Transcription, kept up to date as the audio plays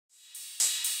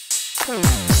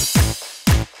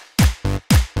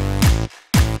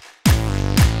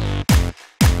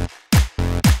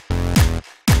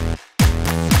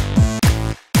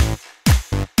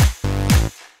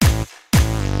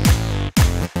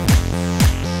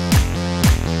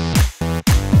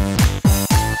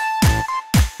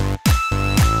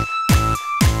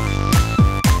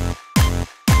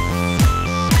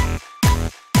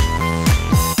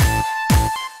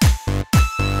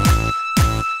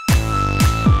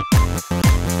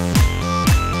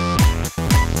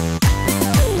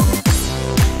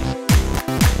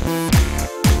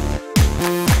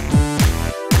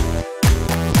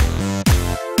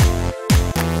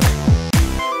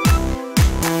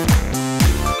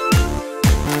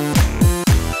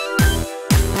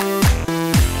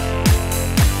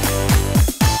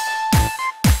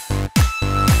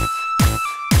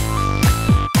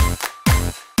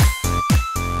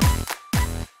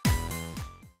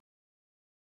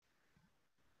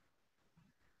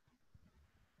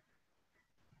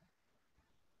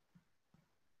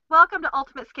Welcome to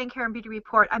Ultimate Skincare and Beauty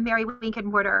Report. I'm Mary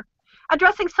Lincoln-Werder.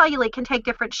 Addressing cellulite can take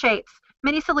different shapes.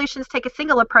 Many solutions take a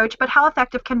single approach, but how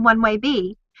effective can one way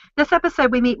be? This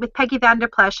episode, we meet with Peggy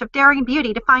Vandeplassche of Daring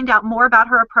Beaute to find out more about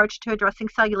her approach to addressing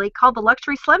cellulite called the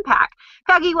Luxury Slim Pack.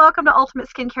 Peggy, welcome to Ultimate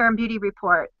Skincare and Beauty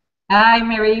Report. Hi,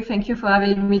 Mary. Thank you for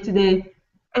having me today.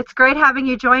 It's great having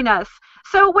you join us.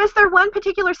 So was there one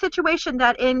particular situation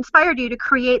that inspired you to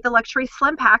create the Luxury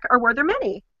Slim Pack, or were there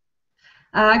many?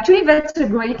 Actually, that's a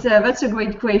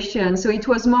great question. So it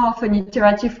was more of an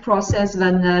iterative process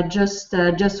than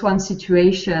just one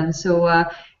situation. So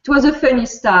it was a funny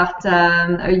start.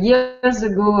 Years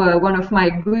ago, one of my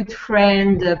good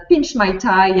friends pinched my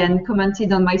thigh and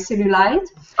commented on my cellulite.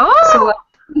 Oh! So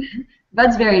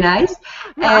that's very nice.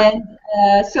 Yeah.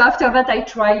 And so after that, I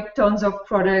tried tons of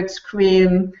products,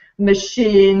 cream,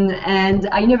 machine, and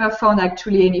I never found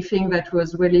actually anything that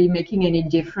was really making any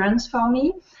difference for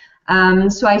me.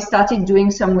 So I started doing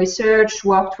some research,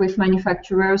 worked with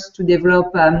manufacturers to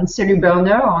develop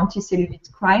Celluburner or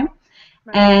anti-cellulite cream.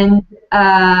 Right. And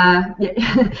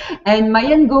and my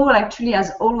end goal actually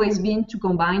has always been to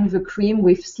combine the cream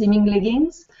with slimming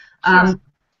leggings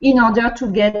in order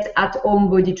to get at-home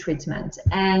body treatment.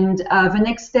 And the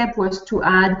next step was to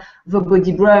add the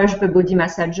body brush, the body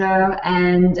massager,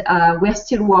 and we're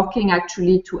still working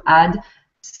actually to add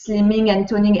slimming and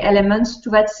toning elements to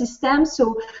that system.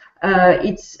 So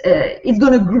it's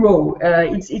going to grow.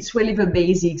 It's really the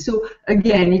basic. So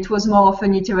again, it was more of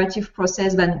an iterative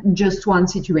process than just one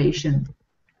situation.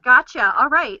 Gotcha. All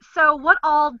right. So what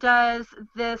all does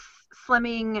this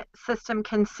slimming system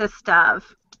consist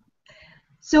of?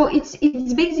 So it's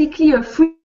basically a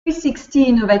 360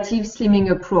 innovative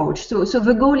slimming approach. So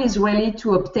the goal is really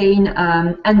to obtain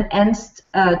enhanced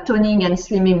toning and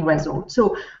slimming results.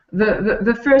 So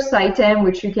the first item,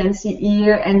 which you can see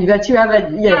here, and that you have,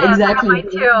 exactly,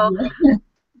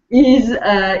 is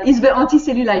the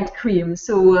anti-cellulite cream.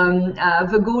 So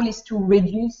the goal is to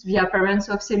reduce the appearance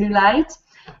of cellulite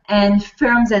and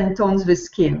firms and tones the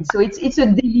skin. So it's a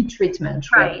daily treatment,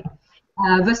 right?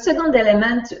 The second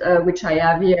element, which I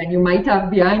have here, and you might have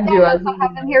behind you, as I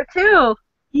have them here too,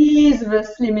 is the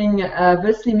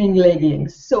slimming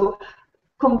leggings. So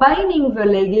combining the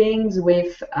leggings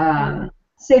with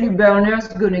Celluburner is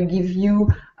going to give you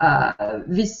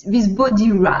this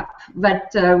body wrap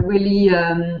that really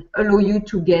allow you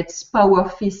to get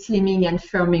powerful slimming and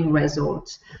firming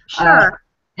results. Sure.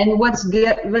 And what's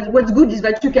good is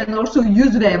that you can also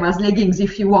use them as leggings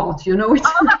if you want. You know.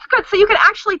 Oh, that's good. So you can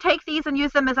actually take these and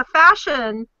use them as a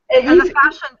fashion.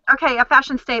 A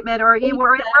fashion statement, or you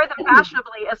wear them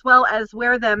fashionably as well as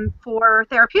wear them for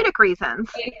therapeutic reasons.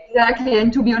 Exactly,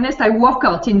 and to be honest, I work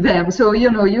out in them, so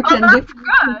you know you can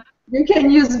you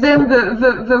can use them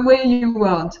the way you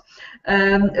want.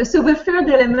 So the third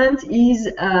element is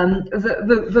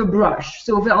the brush,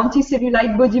 so the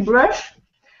anti-cellulite body brush.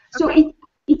 So it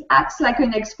acts like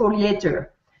an exfoliator.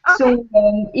 Okay. So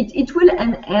it will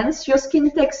enhance your skin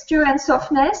texture and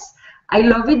softness. I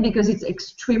love it because it's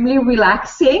extremely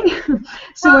relaxing.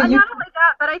 So not only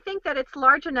that, but I think that it's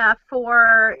large enough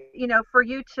for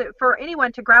for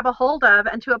anyone to grab a hold of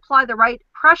and to apply the right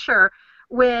pressure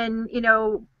when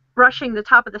brushing the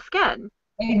top of the skin.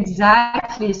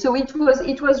 Exactly. So it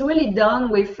was really done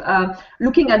with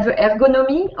looking at the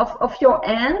ergonomy of your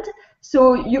hand.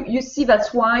 So you see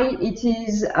that's why it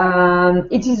is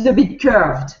a bit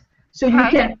curved. So you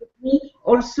can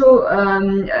also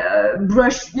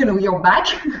brush, your back.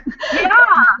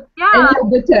 Yeah. And Yeah. your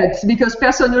buttocks, because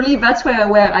personally that's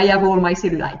where I have all my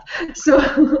cellulite. So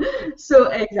so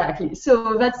exactly.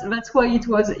 So that's why it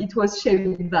was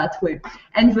shaped that way.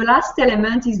 And the last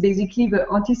element is basically the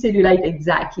anti-cellulite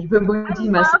exactly. The I body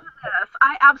mass. love this.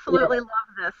 I absolutely Yeah. love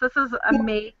this. This is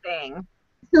amazing.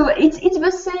 So it's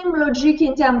the same logic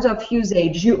in terms of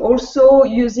usage. You also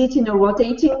use it in a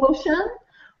rotating motion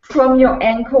from your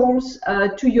ankles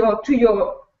to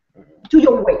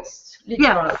your waist, Yes.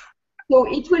 literally. So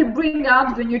it will bring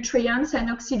up the nutrients and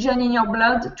oxygen in your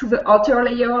blood to the outer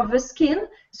layer of the skin.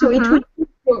 So it Mm-hmm. will keep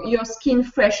your skin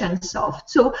fresh and soft.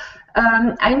 So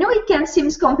I know it can seem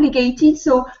complicated.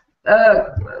 So uh,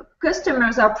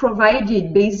 customers are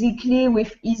provided basically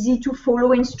with easy to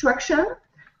follow instruction.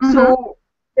 Mm-hmm. So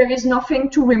there is nothing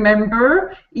to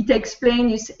remember. It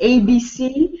explains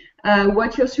ABC,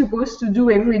 what you're supposed to do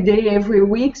every day, every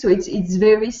week. So it's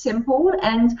very simple.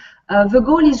 And the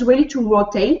goal is really to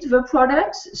rotate the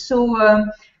products. So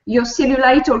your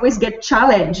cellulite always get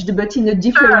challenged, but in a Sure.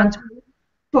 different way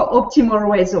for optimal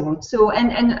results. So,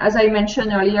 and as I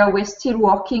mentioned earlier, we're still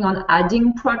working on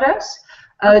adding products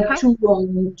Okay.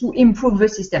 to improve the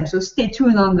system. So stay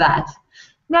tuned on that.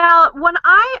 Now, when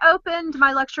I opened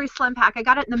my luxury slim pack, I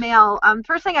got it in the mail.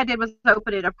 First thing I did was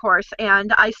open it, of course,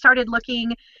 and I started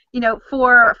looking,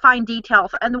 for fine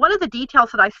details. And one of the details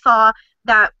that I saw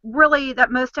that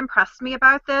most impressed me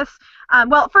about this,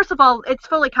 well, first of all, it's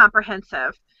fully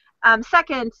comprehensive.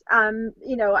 Second,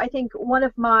 I think one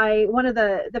of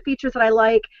the features that I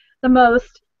like the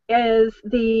most is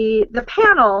the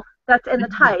panel that's in the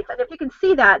type. And if you can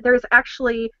see that, there's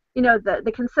actually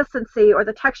the consistency or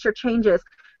the texture changes.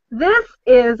 This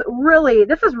is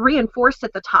reinforced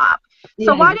at the top.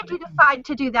 So Yeah, why did you decide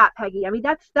to do that, Peggy? I mean,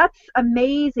 that's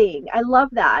amazing. I love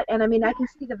that. And I mean, I can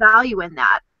see the value in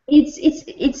that.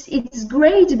 it's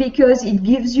great because it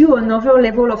gives you another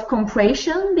level of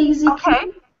compression basically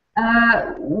Okay.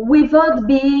 without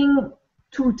being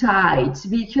too tight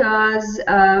because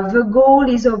the goal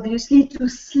is obviously to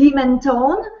slim and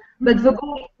tone, but the Mhm.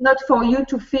 goal is not for you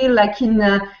to feel like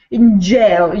in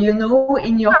jail,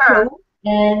 in your Sure. clothes.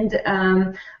 And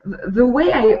the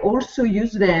way I also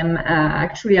use them,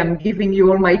 actually, I'm giving you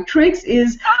all my tricks,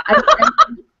 is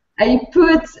I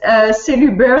put a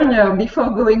cellular burner before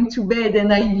going to bed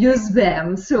and I use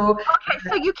them. So Okay,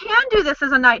 so you can do this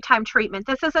as a nighttime treatment.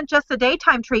 This isn't just a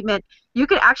daytime treatment. You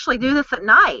could actually do this at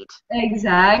night.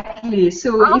 exactly. So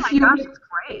Oh if my gosh, you it's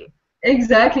great.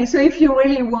 exactly. So if you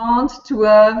really want to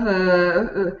have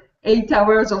 8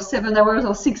 hours or 7 hours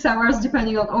or 6 hours,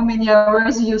 depending on how many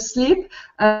hours you sleep,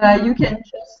 Hmm. you can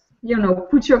just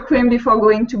put your cream before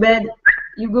going to bed.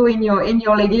 You go in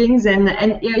your leggings and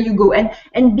here you go.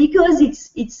 And because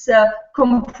it's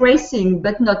compressing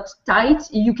but not tight,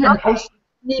 you can Okay. also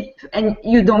sleep and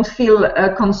you don't feel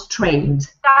constrained.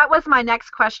 That was my next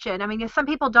question. I mean, some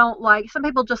people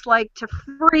just like to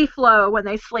free flow when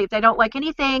they sleep. They don't like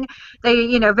anything.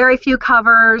 Very few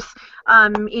covers.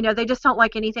 They just don't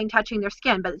like anything touching their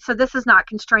skin. But so this is not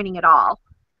constraining at all.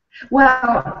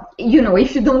 Well,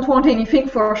 if you don't want anything,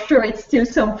 for sure, it's still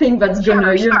something that's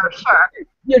gonna, Sure, sure, sure.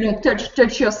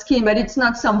 touch your skin, but it's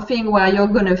not something where you're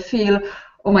gonna feel,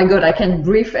 oh my God, I can't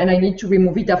breathe and I need to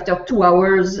remove it after 2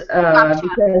 hours Gotcha.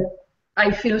 because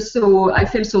I feel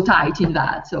so tight in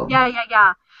that. So. Yeah, yeah,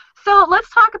 yeah. So let's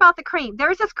talk about the cream.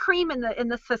 There's this cream in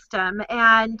the system,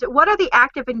 and what are the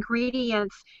active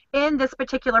ingredients in this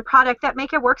particular product that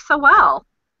make it work so well?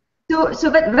 So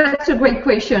that's a great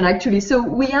question, actually. So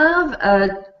we have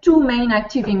two main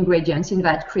active ingredients in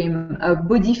that cream,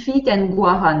 Body Fit and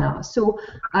guarana. So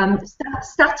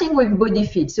starting with Body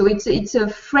Fit. So it's a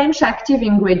French active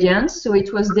ingredient. So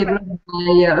it was developed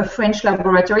by a French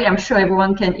laboratory. I'm sure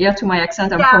everyone can hear to my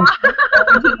accent. I'm Yeah. from France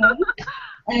originally.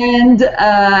 And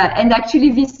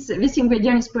actually this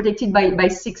ingredient is protected by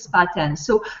 6 patents.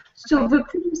 So Okay. the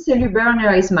cream cellular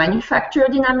burner is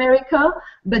manufactured in America,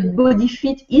 but Body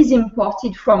Fit is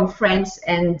imported from France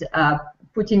and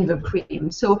put in the cream.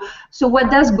 So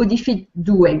what does Body Fit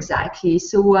do exactly?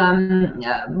 So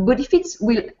Body Fit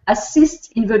will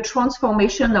assist in the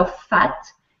transformation of fat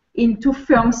into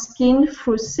firm skin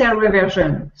through cell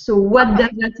reversion. So what Okay.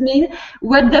 does that mean?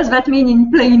 What does that mean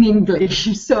in plain English?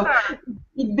 So Sure.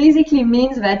 it basically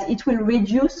means that it will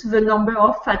reduce the number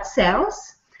of fat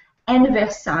cells and their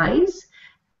size,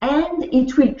 and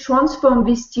it will transform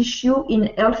this tissue in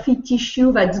healthy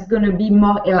tissue that's going to be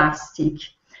more elastic.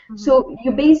 Hmm. So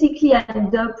you basically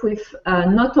end up with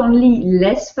not only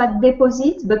less fat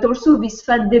deposit, but also this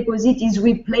fat deposit is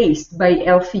replaced by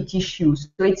healthy tissues.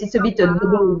 So it's a bit a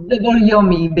Oh, double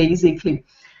yummy, basically.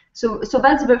 So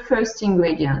that's the first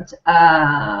ingredient,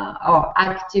 or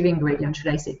active ingredient,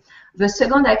 should I say. The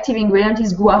second active ingredient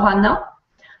is guarana.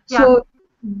 So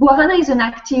guarana is an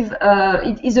active,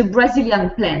 it is a Brazilian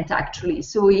plant actually.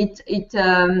 So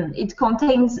it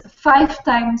contains 5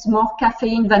 times more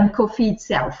caffeine than coffee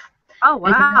itself. Oh,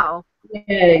 wow.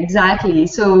 Yeah, exactly.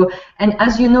 So, and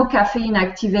as you know, caffeine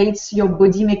activates your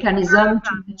body mechanism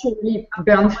to naturally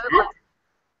burn fat.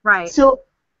 Right. So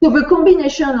the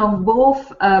combination of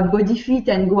both body fit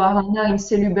and guarana in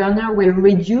CelluBurner will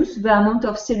reduce the amount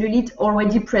of cellulite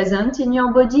already present in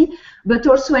your body, but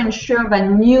also ensure that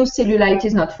new cellulite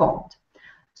is not formed.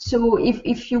 So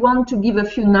if you want to give a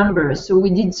few numbers, so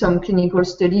we did some clinical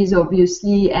studies,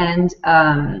 obviously, and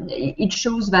it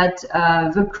shows that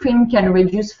the cream can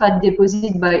reduce fat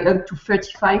deposit by up to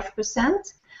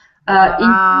 35%.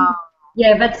 Wow.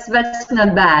 Yeah, that's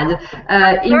not bad.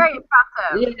 Very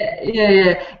impressive.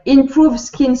 Yeah. Improve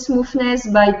skin smoothness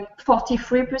by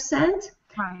 43%.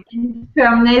 Right. And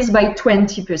firmness by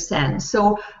 20%.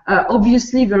 So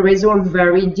obviously the result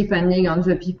vary depending on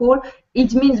the people.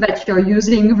 It means that you're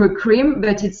using the cream,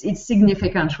 but it's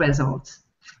significant results.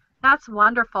 That's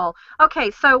wonderful.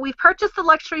 Okay, so we've purchased the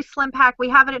luxury slim pack. We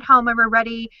have it at home and we're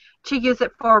ready to use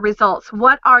it for results.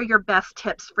 What are your best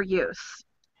tips for use?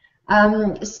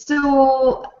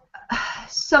 So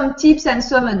some tips and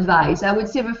some advice. I would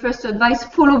say the first advice,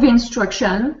 follow the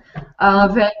instruction.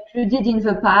 They're included in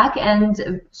the pack,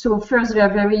 and so first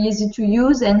they're very easy to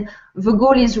use, and the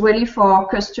goal is really for our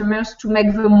customers to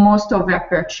make the most of their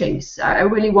purchase. I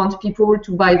really want people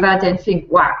to buy that and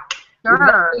think, wow,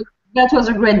 that was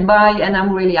a great buy and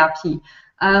I'm really happy.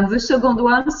 The second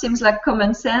one seems like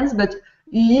common sense, but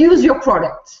use your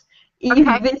product.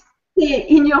 If they stay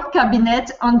in your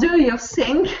cabinet under your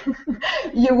sink,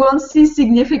 you won't see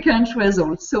significant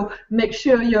results. So make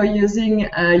sure you're using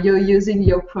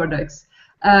your products.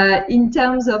 In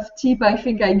terms of tip, I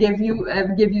think I gave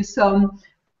you some.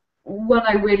 One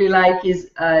I really like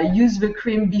is use the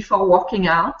cream before working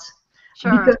out.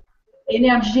 Sure. Because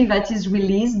energy that is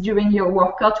released during your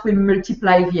workout will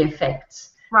multiply the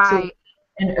effects. Right. So,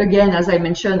 and again, as I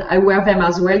mentioned, I wear them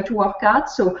as well to work out.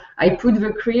 So I put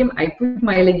the cream, I put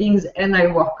my leggings, and I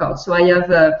work out. So I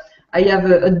have a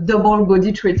double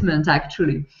body treatment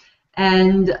actually.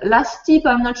 And last tip,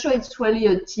 I'm not sure it's really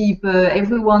a tip.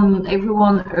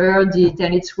 Everyone heard it,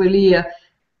 and it's really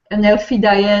an healthy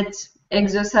diet,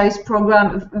 exercise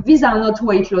program. These are not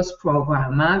weight loss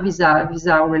program. These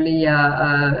are really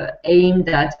aimed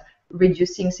at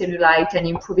reducing cellulite and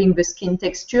improving the skin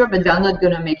texture, but they're not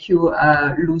going to make you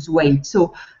lose weight.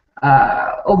 So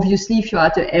obviously, if you're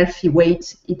at a healthy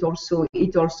weight, it also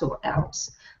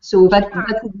helps. So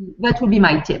that would be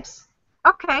my tips.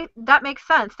 Okay, that makes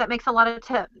sense. That makes a lot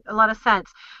of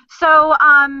sense. So,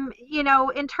 you know,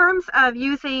 in terms of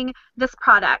using this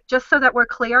product, just so that we're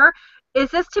clear, is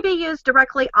this to be used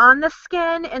directly on the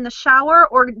skin in the shower,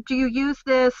 or do you use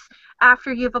this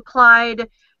after you've applied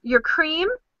your cream,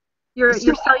 your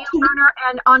CelluBurner,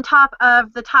 and on top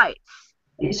of the tights?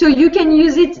 So you can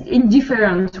use it in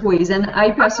different ways, and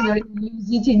I personally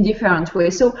use it in different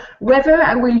ways. So whether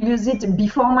I will use it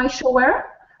before my shower,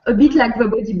 a bit like the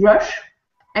body brush,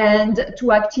 and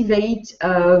to activate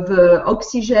the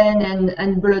oxygen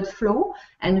and blood flow,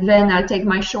 and then I'll take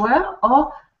my shower,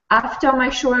 or after my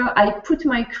shower, I put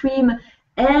my cream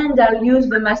and I'll use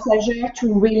the massager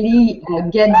to really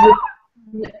get the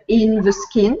cream in the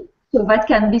skin. So that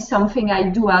can be something I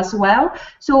do as well.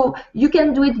 So you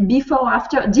can do it before or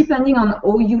after, depending on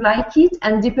how you like it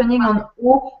and depending on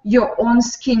how your own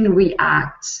skin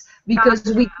reacts. Because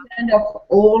we kind of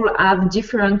all have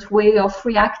different way of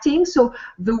reacting. So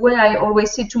the way I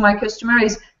always say to my customer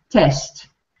is test.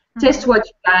 Test what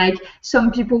you like.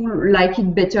 Some people like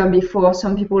it better before,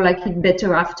 some people like it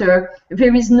better after.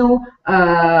 There is no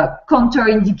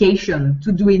contraindication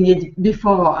to doing it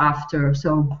before or after.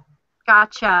 So.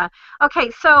 Gotcha.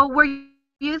 Okay, so we're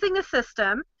using the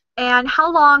system, and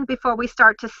how long before we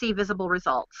start to see visible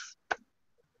results?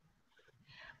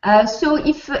 So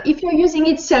if you're using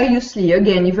it seriously,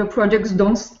 again, if the products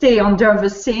don't stay under the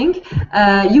sink,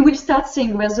 you will start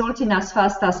seeing results in as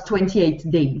fast as 28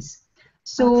 days.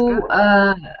 So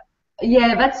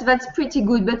yeah, that's pretty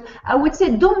good. But I would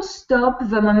say don't stop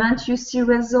the moment you see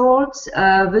results.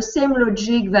 The same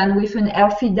logic than with an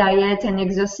healthy diet and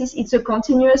exercise. It's a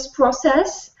continuous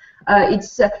process.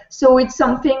 So it's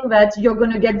something that you're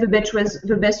going to get the best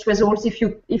results if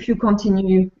you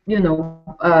continue, you know,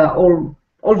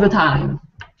 all the time,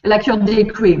 like your day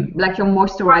cream, like your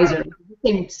moisturizer,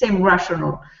 same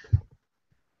rationale.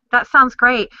 That sounds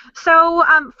great. So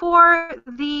for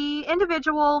the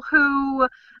individual who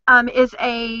is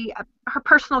her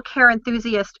personal care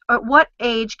enthusiast. At what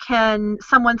age can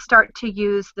someone start to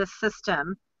use this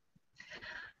system?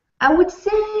 I would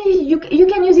say you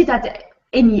can use it at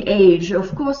any age.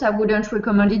 Of course, I wouldn't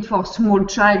recommend it for small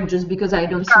child just because I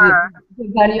don't see the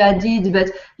value added.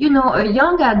 But you know, a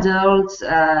young adult,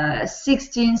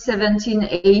 16, 17,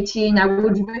 18, I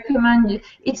would recommend it.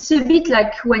 It's a bit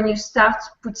like when you start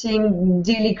putting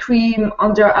daily cream,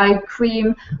 under eye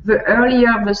cream. The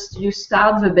earlier you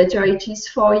start, the better it is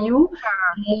for you,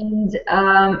 and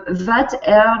that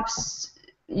helps.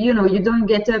 You know, you don't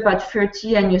get up at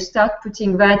 30 and you start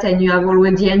putting that and you have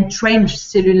already entrenched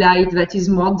cellulite that is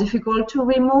more difficult to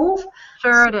remove.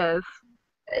 Sure, it is.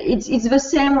 It's the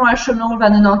same rationale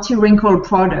than an anti-wrinkle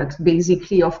product,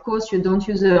 basically. Of course, you don't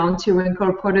use the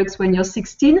anti-wrinkle products when you're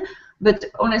 16, but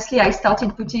honestly, I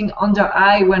started putting under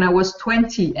eye when I was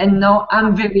 20, and now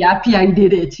I'm very happy I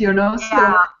did it, you know?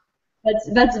 Yeah.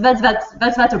 So that's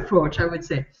that approach, I would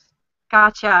say.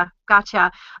 Gotcha.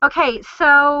 Okay,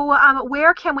 so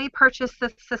where can we purchase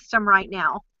this system right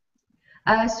now?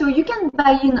 So you can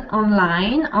buy it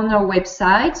online on our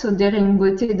website, so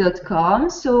daringbeaute.com.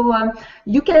 So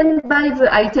you can buy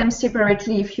the items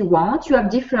separately if you want. You have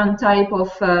different type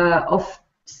of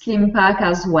slim pack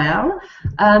as well.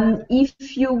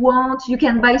 If you want, you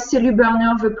can buy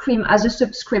Celluburner, the cream, as a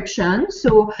subscription.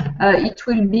 So it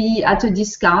will be at a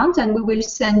discount, and we will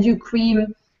send you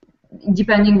cream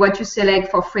depending what you select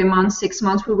for 3 months, 6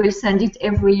 months. We will send it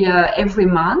every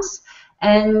month.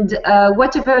 And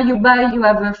whatever you buy, you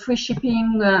have a free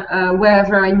shipping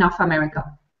wherever in North America.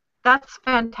 That's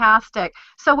fantastic.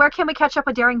 So where can we catch up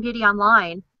with Daring Beaute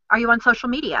online? Are you on social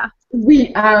media?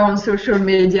 We are on social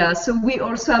media. So we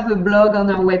also have a blog on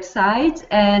our website,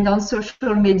 and on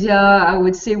social media, I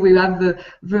would say we have the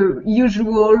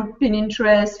usual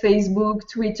Pinterest, Facebook,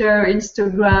 Twitter,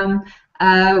 Instagram.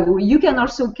 You can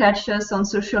also catch us on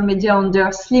social media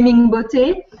under Daring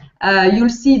Beaute. You'll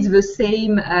see it's the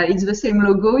same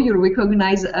logo. You'll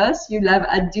recognize us. You'll have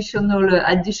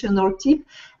additional tip,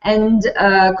 and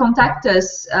contact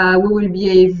us. We will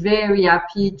be very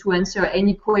happy to answer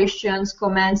any questions,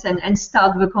 comments, and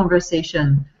start the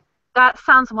conversation. That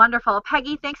sounds wonderful.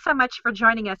 Peggy, thanks so much for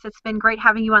joining us. It's been great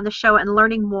having you on the show and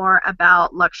learning more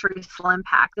about Luxury Slim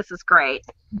Pack. This is great.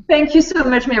 Thank you so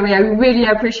much, Mary. I really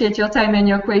appreciate your time and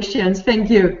your questions. Thank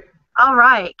you. All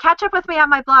right. Catch up with me on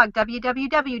my blog,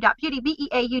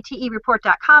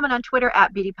 www.beautybeautereport.com, and on Twitter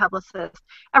 @BeautyPublicist.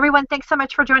 Everyone, thanks so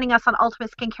much for joining us on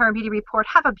Ultimate Skincare and Beauty Report.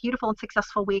 Have a beautiful and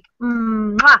successful week.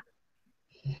 Mwah!